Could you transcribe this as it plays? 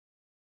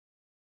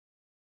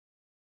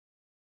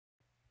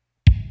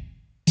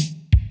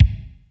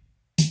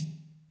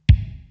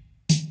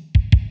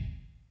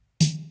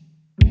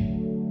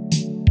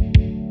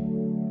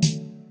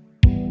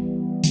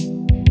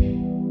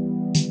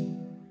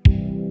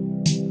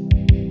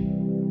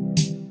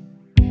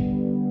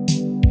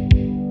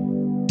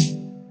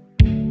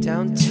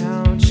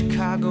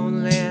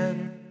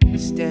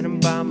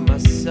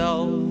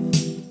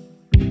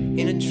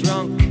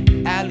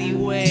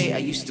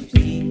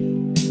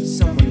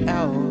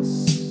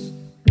else.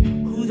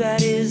 Who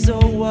that is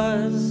or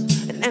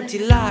was an empty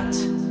lot,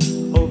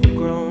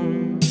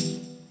 overgrown.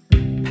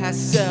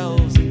 Past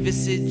selves and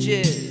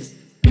visages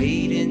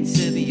fade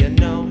into the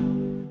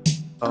unknown.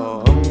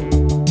 Oh.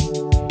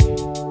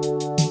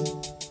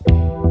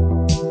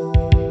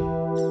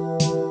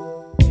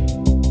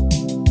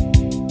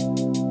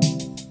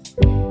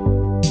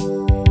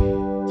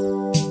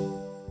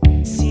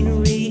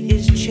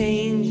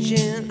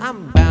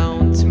 I'm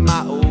bound to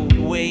my old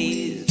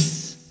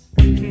ways,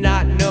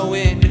 not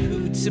knowing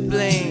who to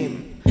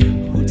blame,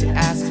 who to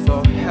ask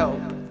for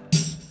help.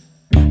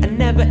 A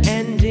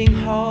never-ending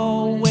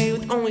hallway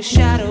with only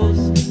shadows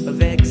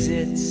of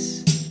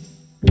exits.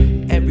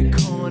 Every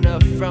corner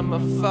from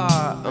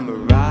afar, a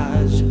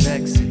mirage of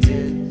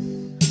exodus.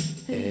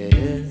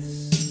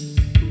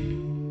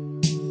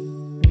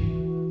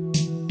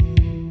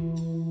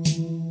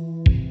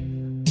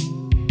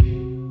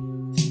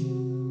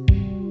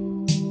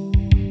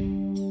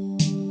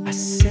 I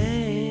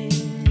sang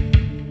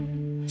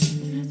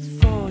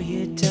for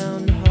you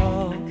down the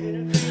hall.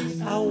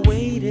 I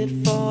waited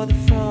for the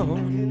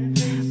phone.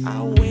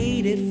 I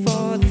waited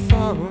for the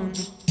phone.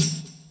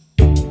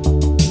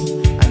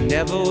 I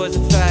never was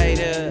a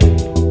fighter.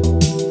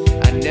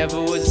 I never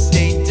was a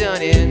state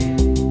done in.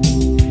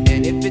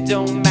 And if it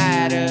don't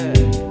matter,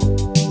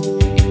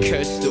 you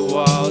curse the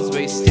walls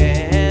where you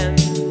stand.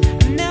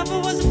 I never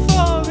was a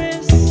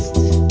forest.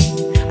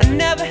 I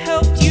never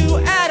helped you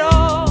at all.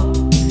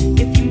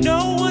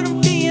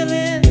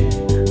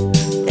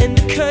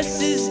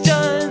 Curse is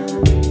done.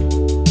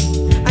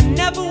 I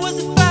never was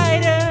a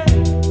fighter.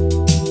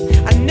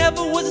 I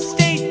never was a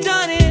state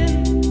done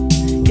in.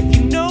 If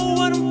you know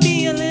what I'm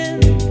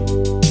feeling,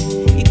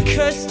 you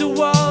curse the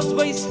walls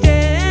where you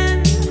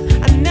stand.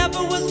 I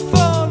never was a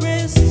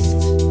forest.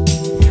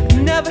 I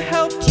never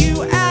helped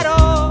you at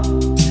all.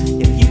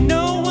 If you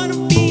know what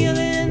I'm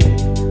feeling,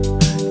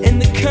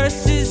 and the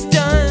curse is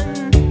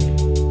done,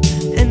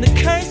 and the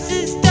curse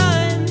is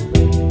done,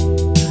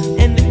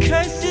 and the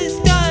curse is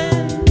done.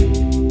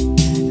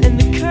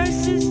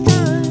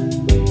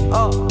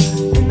 Oh,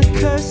 and the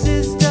curse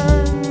is done.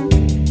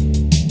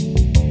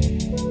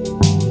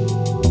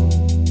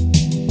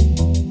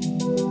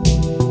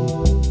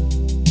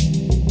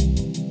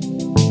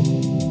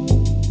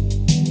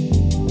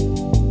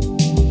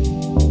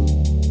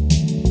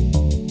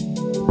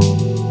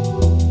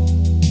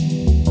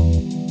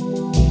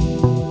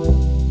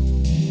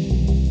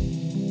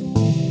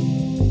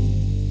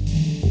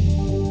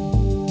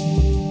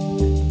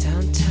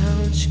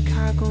 Downtown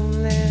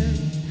Chicagoland,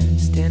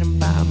 standing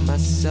by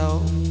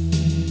myself.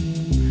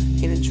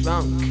 In a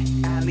drunk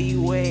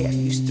alleyway, I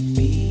used to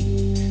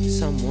be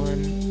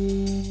someone.